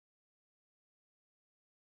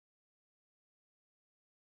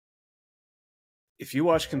If you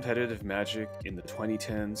watched competitive Magic in the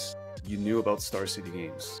 2010s, you knew about Star City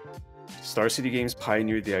Games. Star City Games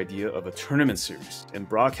pioneered the idea of a tournament series and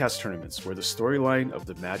broadcast tournaments where the storyline of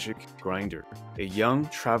the Magic Grinder, a young,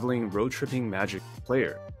 traveling, road-tripping Magic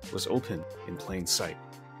player, was open in plain sight.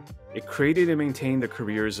 It created and maintained the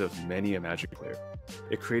careers of many a Magic player.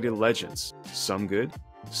 It created legends, some good,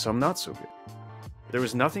 some not so good. There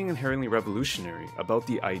was nothing inherently revolutionary about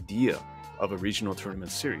the idea of a regional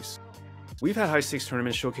tournament series. We've had high-stakes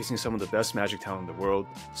tournaments showcasing some of the best Magic talent in the world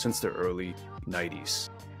since the early 90s.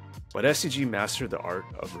 But SCG mastered the art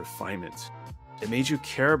of refinement. It made you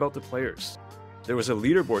care about the players. There was a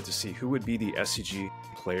leaderboard to see who would be the SCG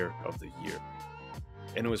Player of the Year.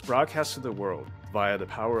 And it was broadcast to the world via the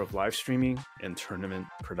power of live streaming and tournament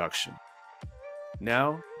production.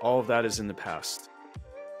 Now, all of that is in the past.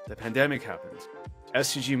 The pandemic happened.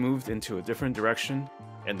 SCG moved into a different direction,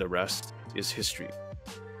 and the rest is history.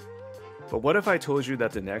 But what if I told you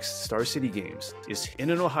that the next Star City Games is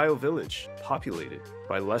in an Ohio village populated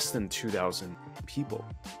by less than 2,000 people?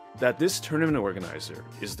 That this tournament organizer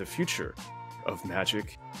is the future of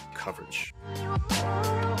Magic coverage.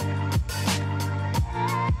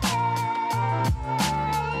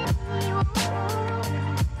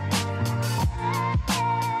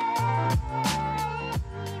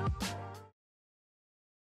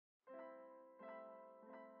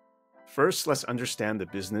 First, let's understand the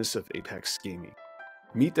business of Apex Gaming.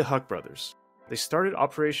 Meet the Huck brothers. They started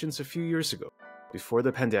operations a few years ago, before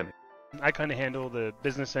the pandemic. I kind of handle the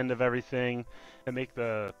business end of everything and make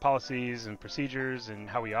the policies and procedures and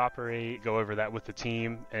how we operate, go over that with the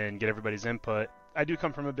team and get everybody's input. I do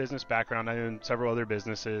come from a business background. I own several other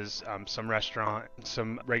businesses, some restaurant,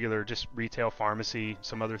 some regular just retail pharmacy,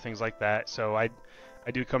 some other things like that. So I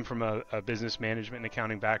do come from a business management and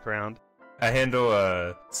accounting background. I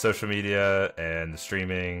handle social media and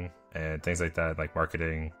streaming and things like that, like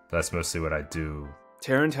marketing. That's mostly what I do.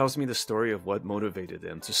 Taryn tells me the story of what motivated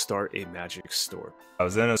them to start a Magic store. I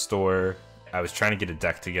was in a store. I was trying to get a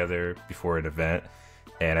deck together before an event,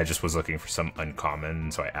 and I just was looking for some uncommon.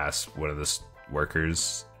 So I asked one of the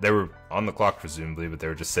workers. They were on the clock, presumably, but they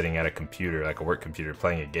were just sitting at a computer, like a work computer,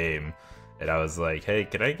 playing a game. And I was like, hey,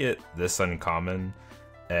 can I get this uncommon?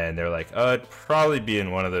 And they're like, oh, it'd probably be in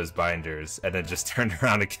one of those binders. And then just turned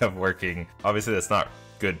around and kept working. Obviously, that's not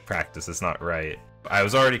good practice. It's not right. I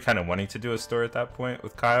was already kind of wanting to do a store at that point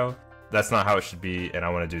with Kyle. That's not how it should be. And I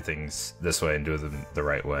want to do things this way and do them the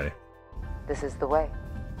right way. This is the way.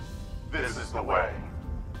 This is the way.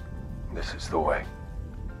 This is the way.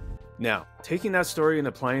 Now, taking that story and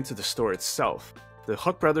applying to the store itself, the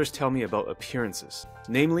Huck brothers tell me about appearances,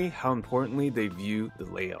 namely how importantly they view the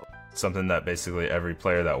layout. Something that basically every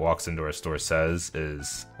player that walks into our store says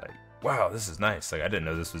is like, wow, this is nice. Like, I didn't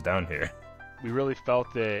know this was down here. We really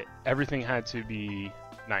felt that everything had to be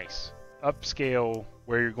nice. Upscale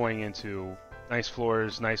where you're going into. Nice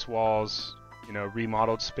floors, nice walls,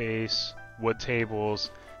 remodeled space, wood tables,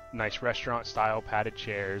 nice restaurant style padded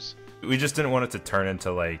chairs. We just didn't want it to turn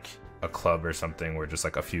into like a club or something where just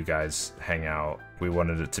like a few guys hang out. We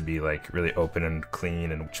wanted it to be like really open and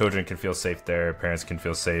clean, and children can feel safe there, parents can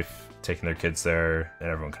feel safe taking their kids there, and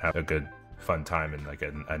everyone can have a good fun time in like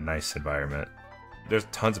a nice environment. There's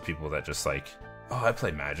tons of people that just like, oh, I play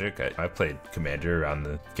Magic. I played Commander around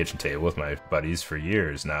the kitchen table with my buddies for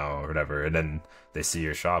years now or whatever, and then they see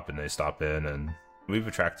your shop and they stop in, and we've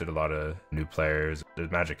attracted a lot of new players. There's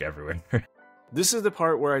Magic everywhere. This is the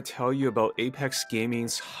part where I tell you about Apex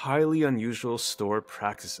Gaming's highly unusual store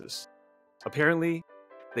practices. Apparently,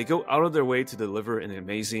 they go out of their way to deliver an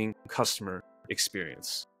amazing customer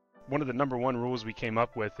experience. One of the number one rules we came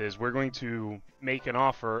up with is we're going to make an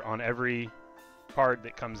offer on every card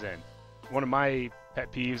that comes in. One of my pet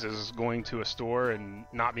peeves is going to a store and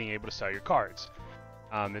not being able to sell your cards.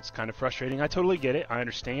 It's kind of frustrating. I totally get it. I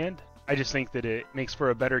understand. I just think that it makes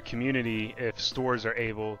for a better community if stores are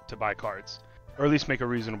able to buy cards, or at least make a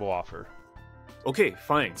reasonable offer. Okay,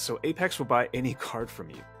 fine, so Apex will buy any card from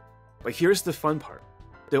you. But here's the fun part.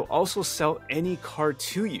 They'll also sell any card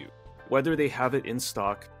to you, whether they have it in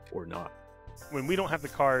stock or not. When we don't have the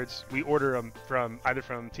cards, we order them either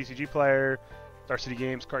from TCG Player, Star City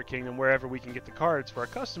Games, Card Kingdom, wherever we can get the cards for our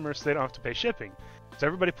customers so they don't have to pay shipping. So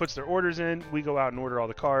everybody puts their orders in, we go out and order all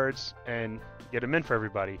the cards and get them in for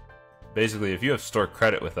everybody. Basically, if you have store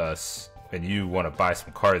credit with us and you want to buy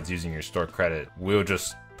some cards using your store credit, we'll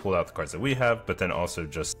just pull out the cards that we have, but then also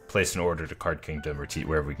just place an order to Card Kingdom or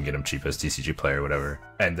wherever we can get them cheapest, TCG Player or whatever,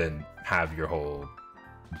 and then have your whole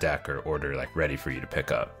deck or order like ready for you to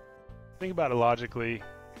pick up. Think about it logically.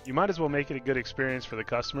 You might as well make it a good experience for the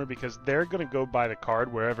customer because they're going to go buy the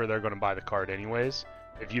card wherever they're going to buy the card anyways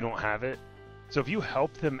if you don't have it. So if you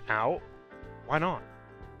help them out, why not?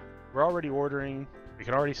 We're already ordering. We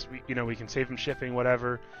can already, we can save them shipping,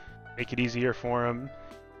 whatever, make it easier for them,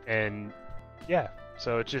 and yeah.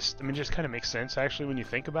 So it just kind of makes sense actually when you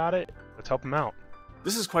think about it. Let's help them out.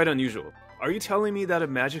 This is quite unusual. Are you telling me that a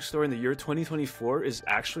Magic store in the year 2024 is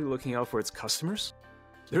actually looking out for its customers?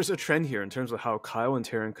 There's a trend here in terms of how Kyle and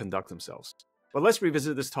Taryn conduct themselves. But let's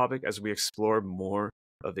revisit this topic as we explore more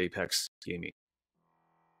of Apex gaming.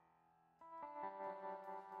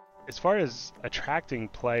 As far as attracting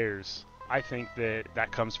players, I think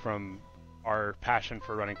that comes from our passion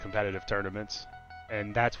for running competitive tournaments.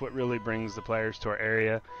 And that's what really brings the players to our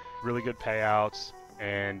area. Really good payouts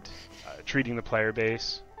and treating the player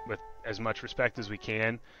base with as much respect as we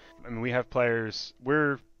can. I mean, we have players,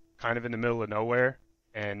 we're kind of in the middle of nowhere,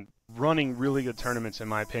 and running really good tournaments, in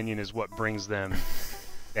my opinion, is what brings them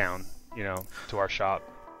down, to our shop.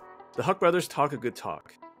 The Huck brothers talk a good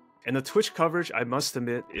talk, and the Twitch coverage, I must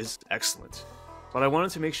admit, is excellent. But I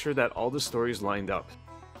wanted to make sure that all the stories lined up.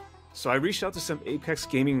 So I reached out to some Apex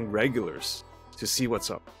Gaming regulars to see what's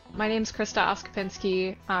up. My name's Krista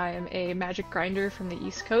Oskopinski. I'm a Magic grinder from the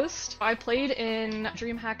East Coast. I played in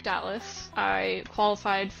DreamHack Dallas. I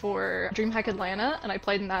qualified for DreamHack Atlanta, and I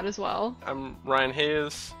played in that as well. I'm Ryan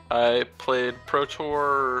Hayes. I played Pro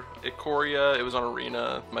Tour Ikoria. It was on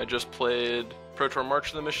Arena. I just played Pro Tour March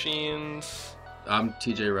of the Machines. I'm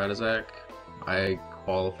TJ Radizak. I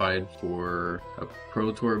qualified for a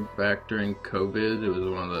Pro Tour back during COVID. It was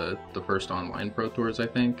one of the first online Pro Tours, I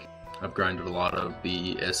think. I've grinded a lot of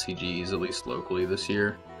the SCGs, at least locally this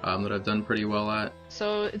year, that I've done pretty well at.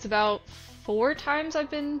 So it's about 4 times I've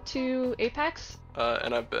been to Apex.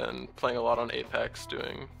 And I've been playing a lot on Apex,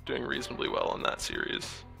 doing reasonably well in that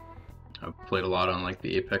series. I've played a lot on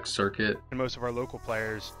the Apex circuit. And most of our local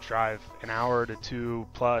players drive an hour to 2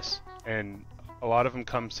 plus, and a lot of them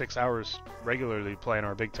come 6 hours regularly playing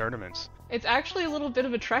our big tournaments. It's actually a little bit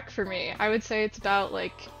of a trek for me. I would say it's about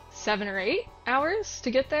 7 or 8 hours to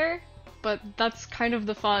get there. But that's kind of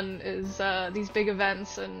the fun, is these big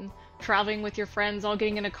events and traveling with your friends, all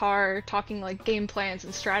getting in a car, talking game plans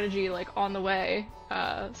and strategy on the way.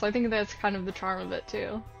 So I think that's kind of the charm of it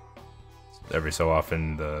too. Every so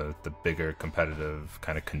often, the bigger competitive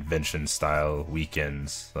kind of convention style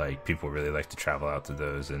weekends, people really like to travel out to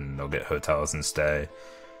those, and they'll get hotels and stay.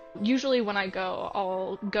 Usually when I go,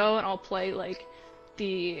 I'll play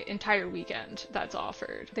the entire weekend that's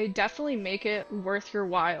offered. They definitely make it worth your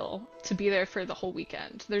while to be there for the whole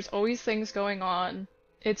weekend. There's always things going on.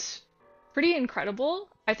 It's pretty incredible.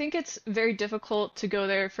 I think it's very difficult to go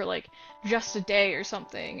there for just a day or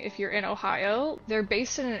something if you're in Ohio. They're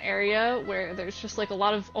based in an area where there's just a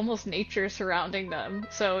lot of almost nature surrounding them.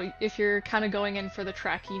 So if you're kind of going in for the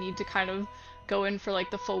trek, you need to kind of go in for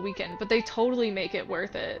the full weekend, but they totally make it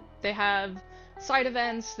worth it. They have side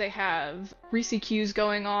events, they have re-CQs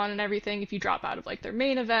going on and everything if you drop out of their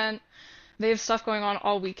main event. They have stuff going on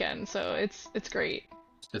all weekend, so it's great.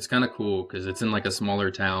 It's kind of cool because it's in a smaller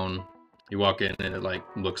town. You walk in and it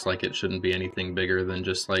looks like it shouldn't be anything bigger than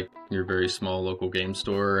just your very small local game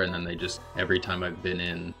store, and then they just, every time I've been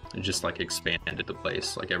in, it just expanded the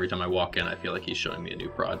place. Every time I walk in, I feel like he's showing me a new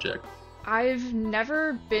project. I've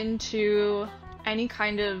never been to any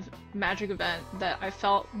kind of Magic event that I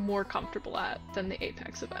felt more comfortable at than the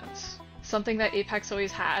Apex events. Something that Apex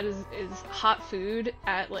always had is hot food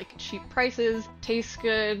at cheap prices, tastes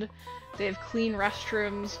good. They have clean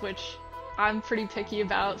restrooms, which I'm pretty picky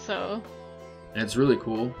about, so. And it's really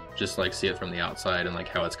cool, just see it from the outside and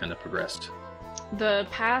how it's kind of progressed. The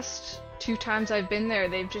past 2 times I've been there,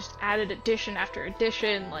 they've just added addition after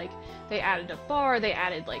addition. They added a bar, they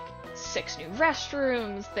added 6 new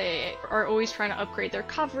restrooms, they are always trying to upgrade their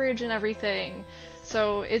coverage and everything.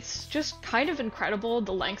 So it's just kind of incredible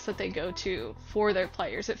the lengths that they go to for their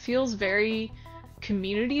players. It feels very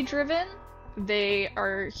community driven. They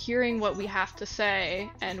are hearing what we have to say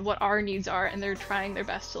and what our needs are, and they're trying their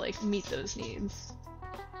best to meet those needs.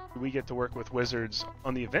 We get to work with Wizards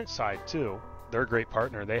on the event side too. They're a great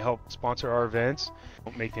partner. They help sponsor our events,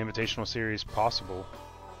 make the Invitational Series possible.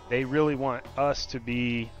 They really want us to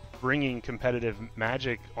be bringing competitive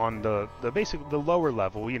Magic on the lower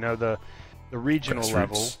level, the regional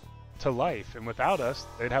level, to life. And without us,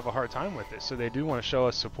 they'd have a hard time with it. So they do want to show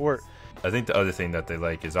us support. I think the other thing that they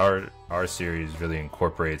like is our series really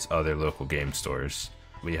incorporates other local game stores.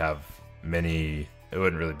 We have many, it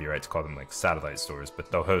wouldn't really be right to call them satellite stores,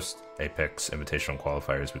 but they'll host Apex Invitational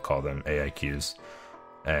Qualifiers, we call them AIQs.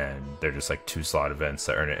 And they're just 2-slot events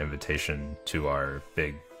that earn an invitation to our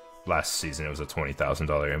big. Last season, it was a $20,000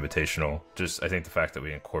 invitational. I think the fact that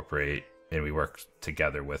we incorporate and we work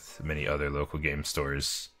together with many other local game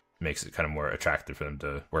stores makes it kind of more attractive for them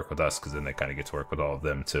to work with us, because then they kind of get to work with all of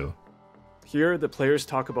them too. Here, the players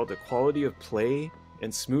talk about the quality of play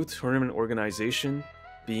and smooth tournament organization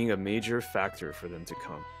being a major factor for them to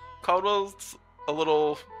come. Caldwell's a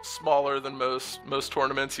little smaller than most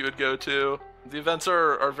tournaments you would go to. The events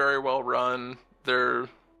are very well run. They're,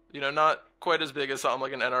 not quite as big as something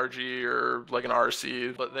like an NRG or like an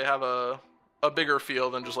RC, but they have a bigger feel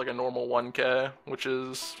than just like a normal 1K, which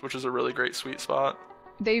is a really great sweet spot.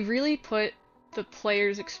 They really put the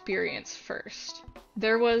player's experience first.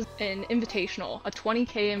 There was an invitational, a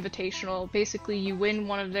 20K invitational. Basically, you win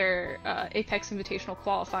one of their Apex Invitational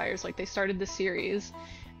qualifiers, like they started the series,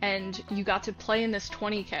 and you got to play in this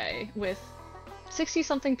 20K with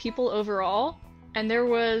 60-something people overall, and there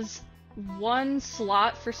was one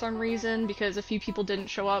slot for some reason because a few people didn't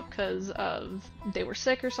show up because of they were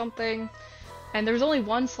sick or something, and there was only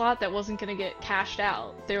one slot that wasn't going to get cashed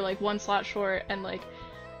out. They're like one slot short, and like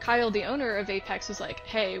Kyle, the owner of Apex, was like,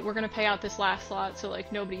 hey, we're going to pay out this last slot so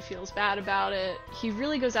like nobody feels bad about it. He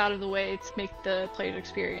really goes out of the way to make the player's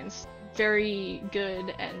experience very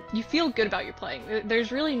good, and you feel good about your playing.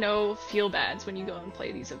 There's really no feel bads when you go and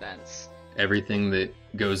play these events. Everything that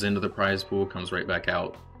goes into the prize pool comes right back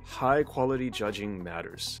out. High quality judging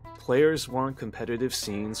matters. Players want competitive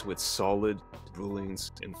scenes with solid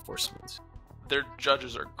rulings enforcement. Their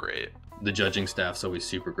judges are great. The judging staff's always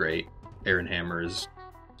super great. Aaron Hammers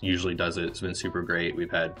usually does it. It's been super great.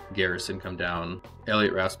 We've had Garrison come down.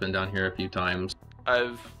 Elliot Raff's been down here a few times.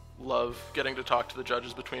 I've loved getting to talk to the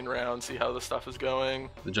judges between rounds, see how the stuff is going.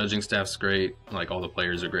 The judging staff's great. Like, all the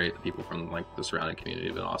players are great. The people from like the surrounding community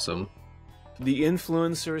have been awesome. The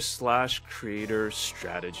influencer/creator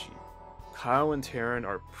strategy. Kyle and Taryn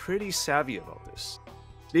are pretty savvy about this.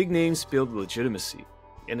 Big names build legitimacy,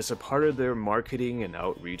 and it's a part of their marketing and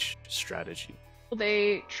outreach strategy.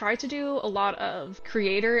 They try to do a lot of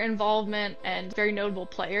creator involvement and very notable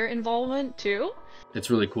player involvement too.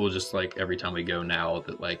 It's really cool just like every time we go now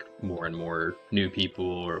that like more and more new people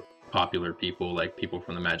or popular people, like people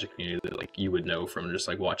from the Magic community that like you would know from just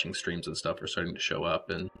like watching streams and stuff, are starting to show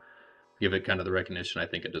up and give it kind of the recognition I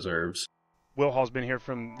think it deserves. Will Hall's been here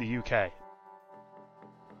from the UK.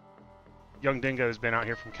 Young Dingo's been out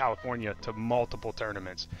here from California to multiple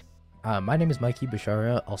tournaments. My name is Mikey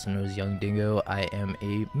Bashara, also known as Young Dingo. I am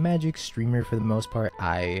a Magic streamer for the most part.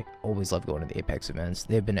 I always love going to the Apex events.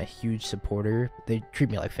 They've been a huge supporter. They treat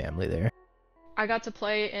me like family there. I got to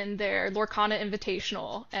play in their Lorcana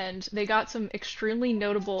Invitational, and they got some extremely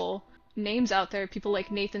notable names out there. People like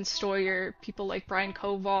Nathan Stoyer, people like Brian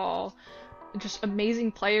Koval, just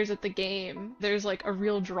amazing players at the game. There's like a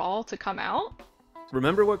real draw to come out.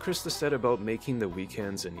 Remember what Krista said about making the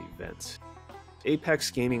weekends an event. Apex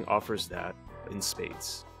Gaming offers that in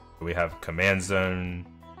spades. We have Command Zone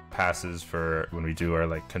passes for when we do our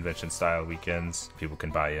like convention style weekends. People can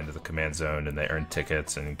buy into the Command Zone and they earn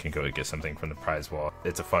tickets and can go get something from the prize wall.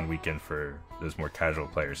 It's a fun weekend for those more casual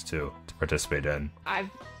players too to participate in. I've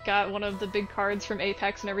got one of the big cards from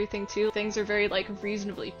Apex and everything too. Things are very like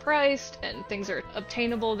reasonably priced and things are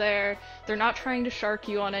obtainable there. They're not trying to shark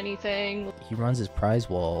you on anything. He runs his prize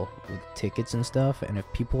wall with tickets and stuff, and if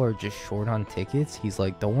people are just short on tickets, he's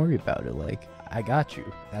like, don't worry about it, like, I got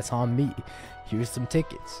you. That's on me. Here's some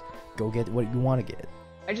tickets. Go get what you want to get.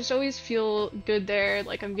 I just always feel good there,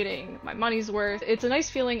 like I'm getting my money's worth. It's a nice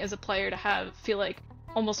feeling as a player to feel like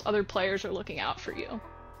almost other players are looking out for you.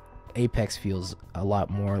 Apex feels a lot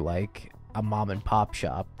more like a mom and pop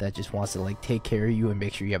shop that just wants to like take care of you and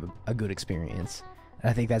make sure you have a good experience. And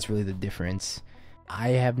I think that's really the difference. I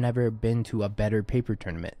have never been to a better paper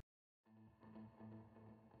tournament.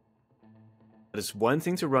 It's one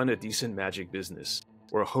thing to run a decent Magic business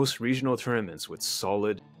or host regional tournaments with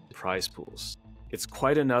solid prize pools. It's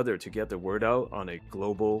quite another to get the word out on a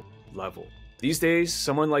global level. These days,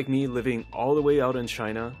 someone like me living all the way out in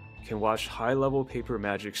China can watch high-level paper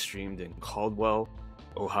Magic streamed in Caldwell,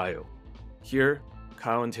 Ohio. Here,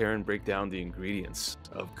 Kyle and Taryn break down the ingredients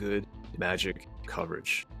of good Magic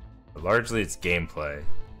coverage. Largely it's gameplay.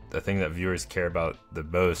 The thing that viewers care about the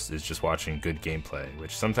most is just watching good gameplay,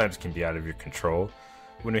 which sometimes can be out of your control.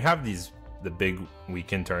 When we have the big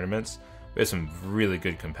weekend tournaments, we have some really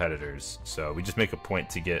good competitors, so we just make a point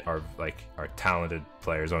to get our talented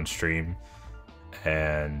players on stream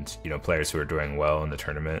and players who are doing well in the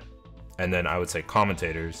tournament. And then I would say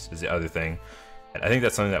commentators is the other thing. And I think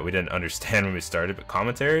that's something that we didn't understand when we started,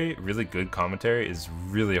 but really good commentary is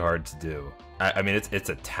really hard to do. I mean, it's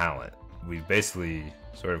a talent. We've basically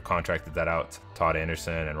sort of contracted that out to Todd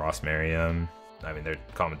Anderson and Ross Merriam. I mean, their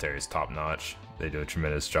commentary is top notch. They do a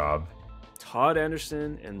tremendous job. Todd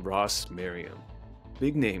Anderson and Ross Merriam.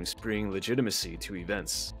 Big names bring legitimacy to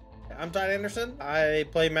events. I'm Todd Anderson. I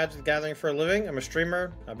play Magic the Gathering for a living. I'm a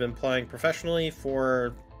streamer. I've been playing professionally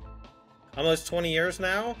for almost 20 years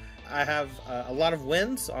now. I have a lot of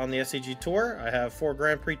wins on the SCG Tour. I have 4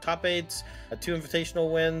 Grand Prix top 8s, 2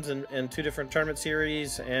 invitational wins, and 2 different tournament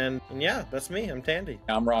series. And yeah, that's me. I'm Tandy.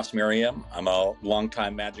 I'm Ross Merriam. I'm a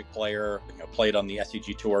longtime Magic player. Played on the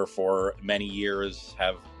SCG Tour for many years.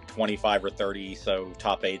 Have 25 or 30 so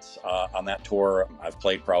top 8s on that tour. I've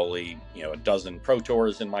played probably a dozen pro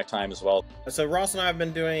tours in my time as well. So Ross and I have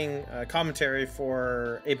been doing commentary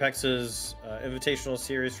for Apex's invitational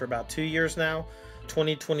series for about 2 years now.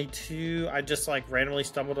 2022, I just randomly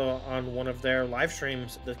stumbled on one of their live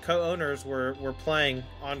streams. The co-owners were playing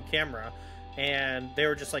on camera, and they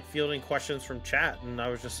were just fielding questions from chat, and I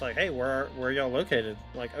was just like, hey, where are y'all located?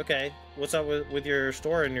 Okay, what's up with your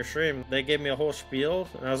store and your stream? They gave me a whole spiel,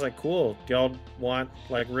 and I was like, cool, do y'all want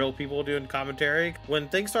real people doing commentary? When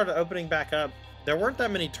things started opening back up, there weren't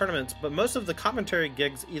that many tournaments, but most of the commentary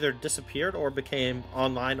gigs either disappeared or became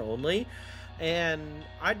online only. And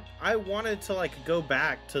I wanted to go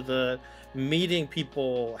back to the meeting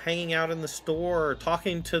people, hanging out in the store,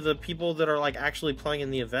 talking to the people that are actually playing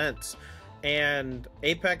in the events. And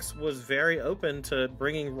Apex was very open to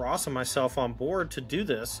bringing Ross and myself on board to do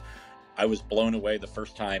this. I was blown away the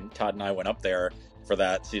first time Todd and I went up there for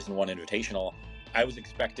that Season 1 Invitational. I was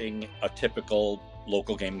expecting a typical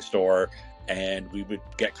local gaming store, and we would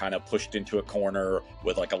get kind of pushed into a corner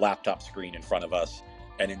with a laptop screen in front of us.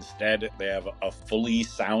 And instead, they have a fully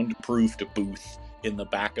soundproofed booth in the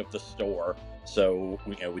back of the store. So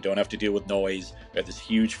we don't have to deal with noise. We have this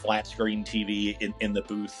huge flat screen TV in the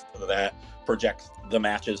booth that projects the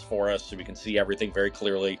matches for us so we can see everything very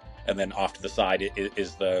clearly. And then off to the side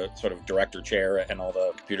is the sort of director chair and all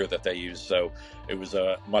the computer that they use. So it was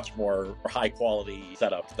a much more high quality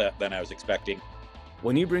setup than I was expecting.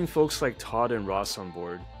 When you bring folks like Todd and Ross on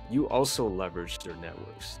board, you also leverage their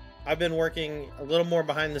networks. I've been working a little more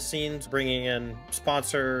behind the scenes, bringing in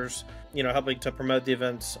sponsors, helping to promote the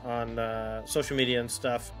events on social media and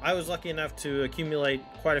stuff. I was lucky enough to accumulate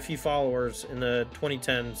quite a few followers in the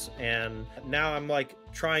 2010s, and now I'm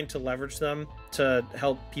trying to leverage them to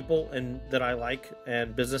help people that I like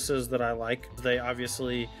and businesses that I like. They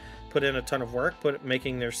obviously put in a ton of work,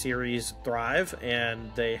 making their series thrive,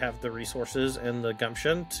 and they have the resources and the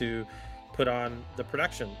gumption to put on the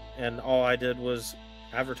production. And all I did was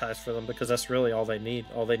advertise for them, because that's really all they need.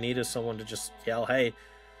 All they need is someone to just yell, hey,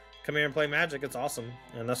 come here and play Magic, it's awesome.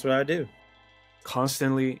 And that's what I do.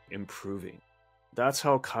 Constantly improving. That's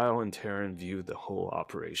how Kyle and Taryn view the whole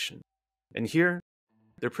operation. And here,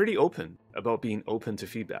 they're pretty open about being open to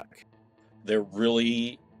feedback. They're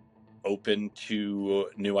really open to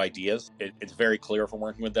new ideas. It's very clear from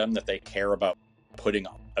working with them that they care about putting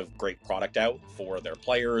a great product out for their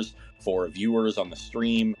players, for viewers on the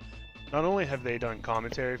stream. Not only have they done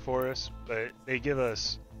commentary for us, but they give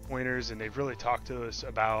us pointers, and they've really talked to us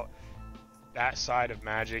about that side of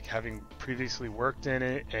Magic, having previously worked in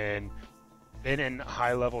it and been in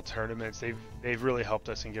high-level tournaments. They've really helped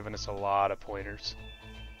us and given us a lot of pointers.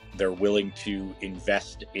 They're willing to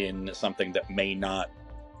invest in something that may not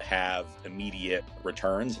have immediate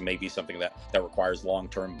returns, maybe something that requires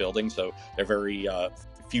long-term building. So they're very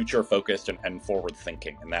future-focused and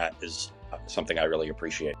forward-thinking, and that is something I really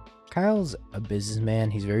appreciate. Kyle's a businessman.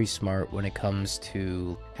 He's very smart when it comes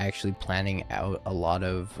to actually planning out a lot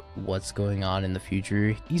of what's going on in the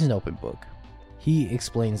future. He's an open book. He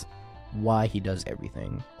explains why he does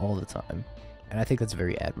everything all the time. And I think that's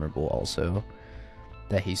very admirable also,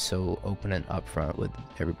 that he's so open and upfront with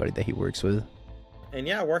everybody that he works with. And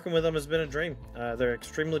yeah, working with them has been a dream. They're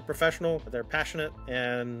extremely professional, they're passionate,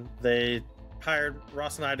 and they hired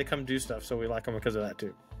Ross and I to come do stuff, so we like them because of that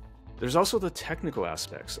too. There's also the technical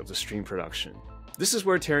aspects of the stream production. This is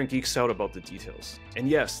where Taryn geeks out about the details. And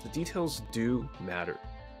yes, the details do matter.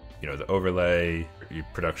 The overlay, your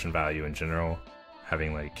production value in general,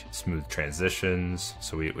 having smooth transitions.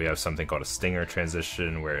 So we have something called a stinger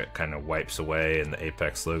transition where it kind of wipes away and the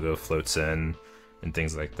Apex logo floats in and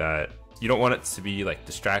things like that. You don't want it to be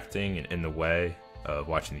distracting and in the way of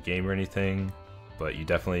watching the game or anything, but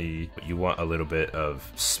you want a little bit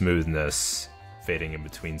of smoothness, fading in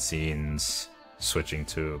between scenes, switching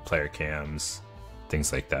to player cams,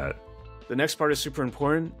 things like that. The next part is super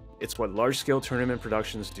important. It's what large-scale tournament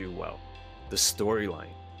productions do well. The storyline.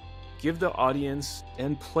 Give the audience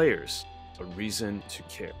and players a reason to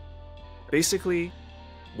care. Basically,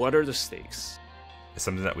 what are the stakes? It's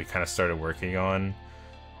something that we kind of started working on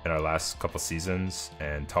in our last couple seasons,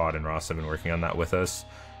 and Todd and Ross have been working on that with us.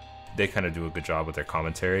 They kind of do a good job with their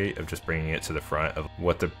commentary of just bringing it to the front of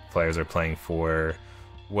what the players are playing for,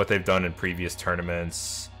 what they've done in previous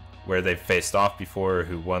tournaments, where they've faced off before,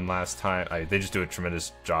 who won last time. They just do a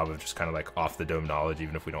tremendous job of just kind of like off the dome knowledge,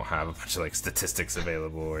 even if we don't have a bunch of like statistics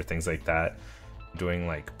available or things like that. Doing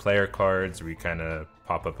like player cards, we kind of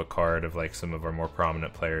pop up a card of like some of our more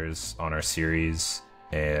prominent players on our series,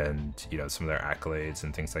 and you know, some of their accolades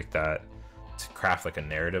and things like that. To craft like a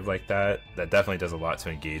narrative like that definitely does a lot to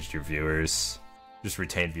engage your viewers, just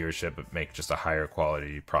retain viewership, but make just a higher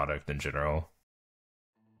quality product in general.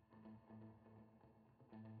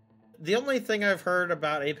 The only thing I've heard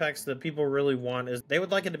about Apex that people really want is they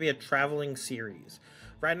would like it to be a traveling series.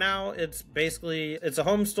 Right now, it's a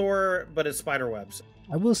home store, but it's spiderwebs.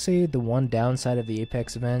 I will say the one downside of the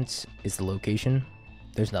Apex events is the location.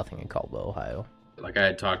 There's nothing in Caldwell, Ohio. Like, I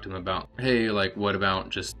had talked to them about, hey, like, what about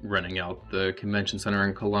just renting out the convention center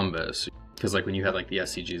in Columbus? Because, like, when you had, like, the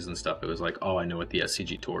SCGs and stuff, it was like, oh, I know what the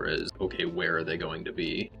SCG tour is. Okay, where are they going to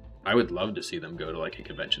be? I would love to see them go to, like, a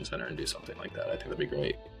convention center and do something like that. I think that'd be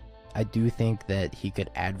great. I do think that he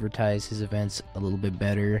could advertise his events a little bit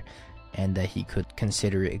better, and that he could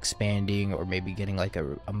consider expanding or maybe getting like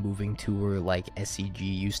a moving tour like SCG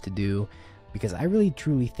used to do, because I really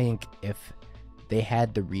truly think if they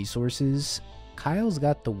had the resources, Kyle's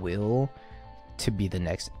got the will to be the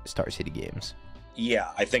next Star City Games.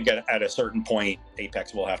 Yeah, I think at a certain point,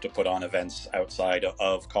 Apex will have to put on events outside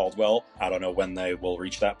of Caldwell. I don't know when they will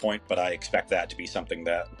reach that point, but I expect that to be something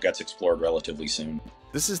that gets explored relatively soon.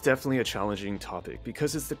 This is definitely a challenging topic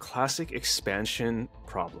because it's the classic expansion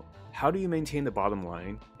problem. How do you maintain the bottom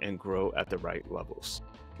line and grow at the right levels?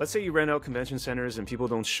 Let's say you rent out convention centers and people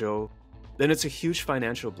don't show, then it's a huge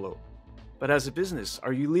financial blow. But as a business,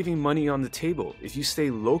 are you leaving money on the table if you stay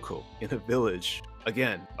local in a village,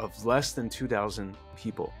 again, of less than 2,000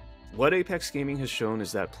 people? What Apex Gaming has shown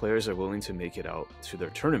is that players are willing to make it out to their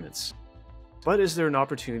tournaments. But is there an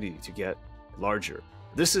opportunity to get larger?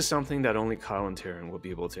 This is something that only Kyle and Taryn will be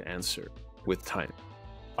able to answer with time.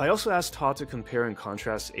 I also asked Todd to compare and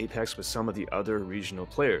contrast Apex with some of the other regional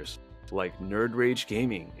players, like Nerd Rage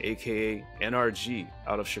Gaming, aka NRG,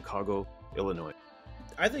 out of Chicago, Illinois.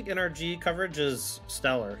 I think NRG coverage is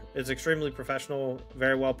stellar. It's extremely professional,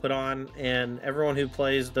 very well put on, and everyone who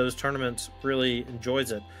plays those tournaments really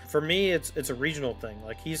enjoys it. For me, it's a regional thing.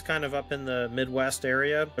 Like, he's kind of up in the Midwest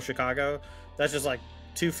area of Chicago. That's just like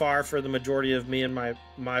too far for the majority of me and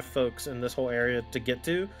my folks in this whole area to get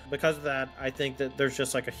to. Because of that, I think that there's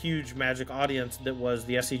just like a huge Magic audience that was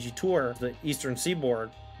the SCG Tour, the Eastern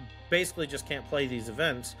Seaboard, basically just can't play these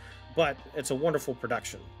events, but it's a wonderful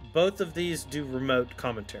production. Both of these do remote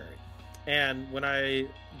commentary. And when I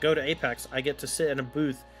go to Apex, I get to sit in a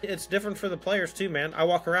booth. It's different for the players too, man. I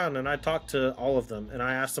walk around and I talk to all of them and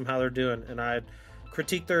I ask them how they're doing and I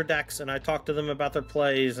critique their decks and I talk to them about their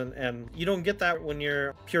plays, and you don't get that when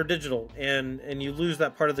you're pure digital, and you lose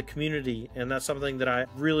that part of the community, and that's something that I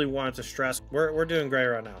really wanted to stress. We're doing great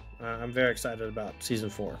right now. I'm very excited about Season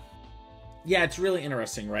 4. Yeah, it's really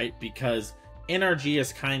interesting, right? Because NRG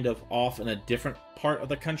is kind of off in a different part of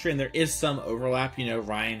the country, and there is some overlap. You know,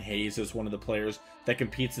 Ryan Hayes is one of the players that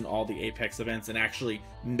competes in all the Apex events and actually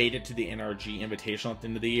made it to the NRG Invitational at the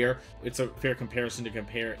end of the year. It's a fair comparison to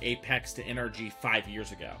compare Apex to NRG 5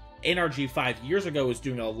 years ago. NRG 5 years ago was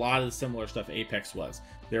doing a lot of the similar stuff Apex was.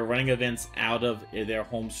 They were running events out of their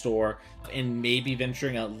home store and maybe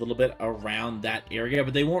venturing a little bit around that area,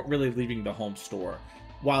 but they weren't really leaving the home store.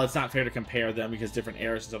 While it's not fair to compare them because different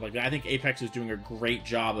eras and stuff like that, I think Apex is doing a great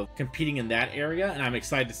job of competing in that area, and I'm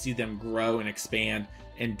excited to see them grow and expand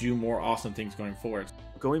and do more awesome things going forward.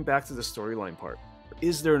 Going back to the storyline part,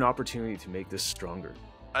 is there an opportunity to make this stronger?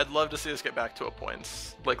 I'd love to see us get back to a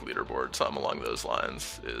points like leaderboard, something along those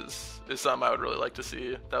lines is something I would really like to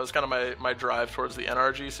see. That was kind of my drive towards the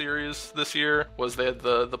NRG series this year, was they had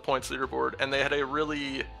the points leaderboard, and they had a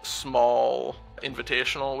really small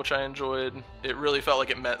invitational, which I enjoyed. It really felt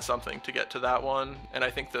like it meant something to get to that one, and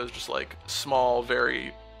I think those just like small,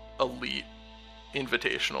 very elite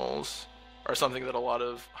invitationals are something that a lot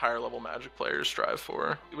of higher level Magic players strive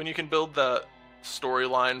for. When you can build that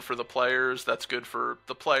storyline for the players, that's good for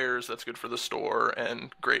the players, that's good for the store,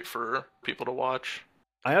 and great for people to watch.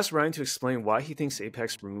 I asked Ryan to explain why he thinks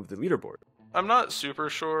Apex removed the leaderboard. I'm not super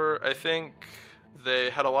sure. I think they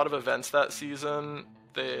had a lot of events that season.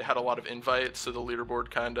 They had a lot of invites, so the leaderboard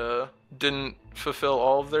kind of didn't fulfill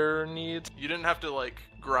all of their needs. You didn't have to like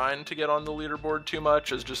grind to get on the leaderboard too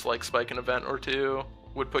much, as just like spike an event or two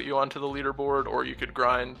would put you onto the leaderboard, or you could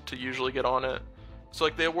grind to usually get on it. So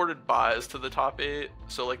like they awarded buys to the top 8,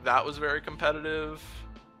 so like that was very competitive,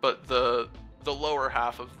 but the lower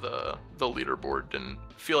half of the leaderboard didn't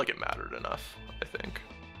feel like it mattered enough, I think.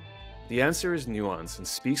 The answer is nuanced and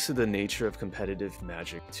speaks to the nature of competitive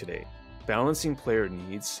Magic today. balancing player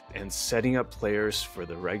needs and setting up players for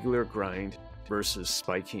the regular grind versus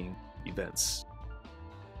spiking events.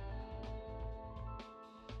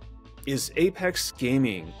 Is Apex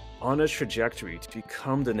Gaming on a trajectory to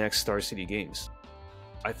become the next Star City Games?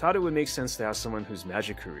 I thought it would make sense to ask someone whose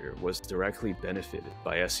Magic career was directly benefited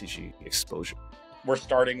by SCG exposure. We're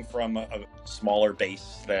starting from a smaller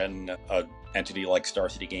base than an entity like Star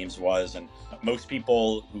City Games was, and most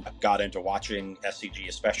people who got into watching SCG,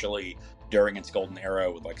 especially during its golden era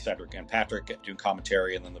with like Cedric and Patrick doing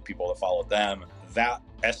commentary, and then the people that followed them, that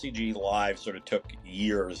SCG Live sort of took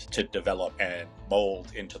years to develop and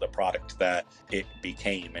mold into the product that it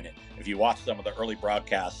became. And if you watch some of the early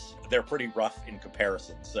broadcasts, they're pretty rough in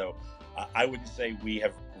comparison. So I wouldn't say we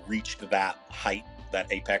have reached that height, that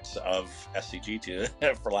apex of SCG,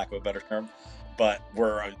 to, for lack of a better term, but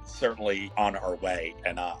we're certainly on our way,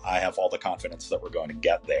 and I have all the confidence that we're going to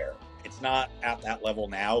get there. It's not at that level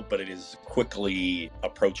now, but it is quickly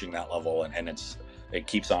approaching that level, and it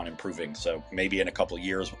keeps on improving. So maybe in a couple of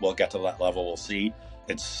years we'll get to that level. We'll see.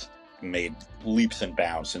 It's made leaps and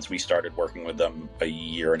bounds since we started working with them a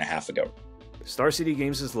year and a half ago. Star City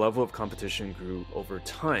Games' level of competition grew over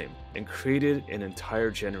time and created an entire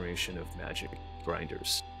generation of Magic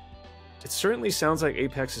grinders. It certainly sounds like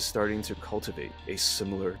Apex is starting to cultivate a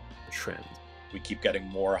similar trend. We keep getting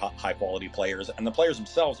more high-quality players, and the players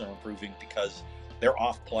themselves are improving because they're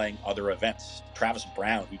off playing other events. Travis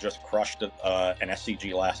Brown, who just crushed an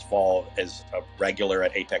SCG last fall, is a regular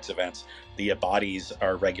at Apex events. The Abadis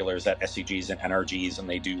are regulars at SCGs and NRGs, and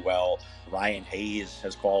they do well. Ryan Hayes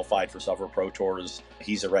has qualified for several Pro Tours.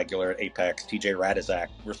 He's a regular at Apex. TJ Radizak.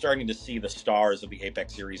 We're starting to see the stars of the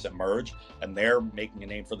Apex series emerge, and they're making a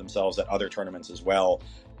name for themselves at other tournaments as well.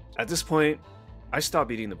 At this point, I stopped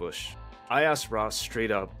beating the bush. I asked Ross straight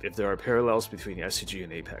up if there are parallels between SCG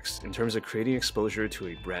and Apex in terms of creating exposure to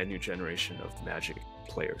a brand new generation of Magic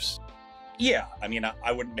players. Yeah, I mean,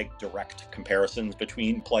 I wouldn't make direct comparisons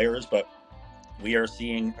between players, but we are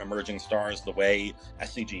seeing emerging stars the way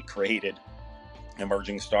SCG created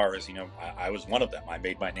emerging stars. You know, I was one of them. I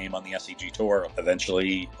made my name on the SCG tour,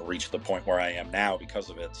 eventually reached the point where I am now because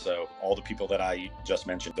of it. So all the people that I just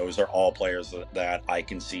mentioned, those are all players that I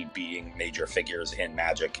can see being major figures in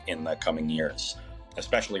Magic in the coming years,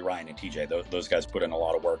 especially Ryan and TJ. Those guys put in a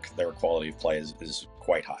lot of work. Their quality of play is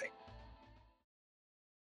quite high.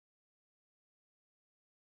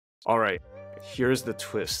 All right, here's the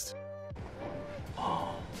twist.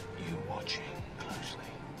 Are you watching closely?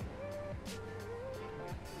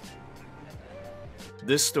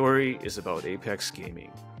 This story is about Apex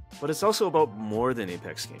Gaming, but it's also about more than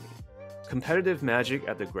Apex Gaming. Competitive Magic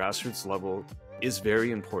at the grassroots level is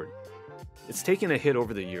very important. It's taken a hit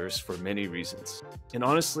over the years for many reasons, and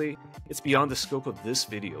honestly, it's beyond the scope of this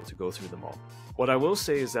video to go through them all. What I will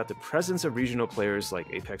say is that the presence of regional players like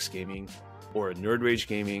Apex Gaming or Nerd Rage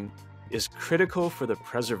Gaming is critical for the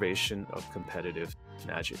preservation of competitive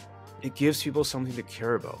Magic. It gives people something to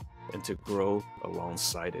care about and to grow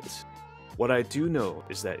alongside it. What I do know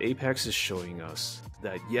is that Apex is showing us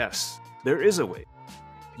that yes, there is a way.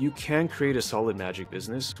 You can create a solid Magic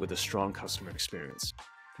business with a strong customer experience.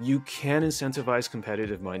 You can incentivize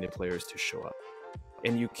competitive-minded players to show up.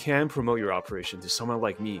 And you can promote your operation to someone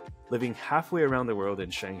like me, living halfway around the world in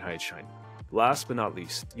Shanghai, China. Last but not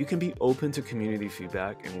least, you can be open to community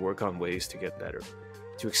feedback and work on ways to get better,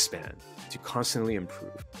 to expand, to constantly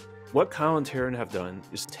improve. What Kyle and Taryn have done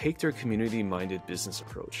is take their community-minded business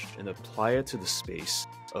approach and apply it to the space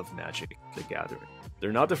of Magic the Gathering.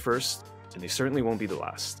 They're not the first, and they certainly won't be the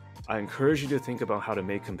last. I encourage you to think about how to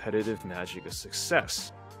make competitive Magic a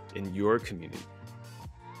success in your community.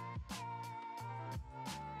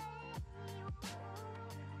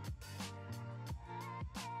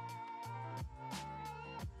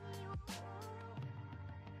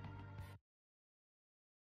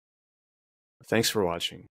 Thanks for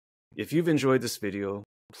watching. If you've enjoyed this video,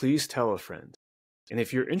 please tell a friend. And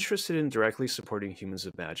if you're interested in directly supporting Humans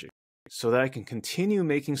of Magic so that I can continue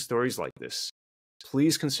making stories like this,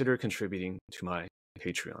 please consider contributing to my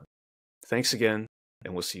Patreon. Thanks again,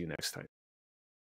 and we'll see you next time.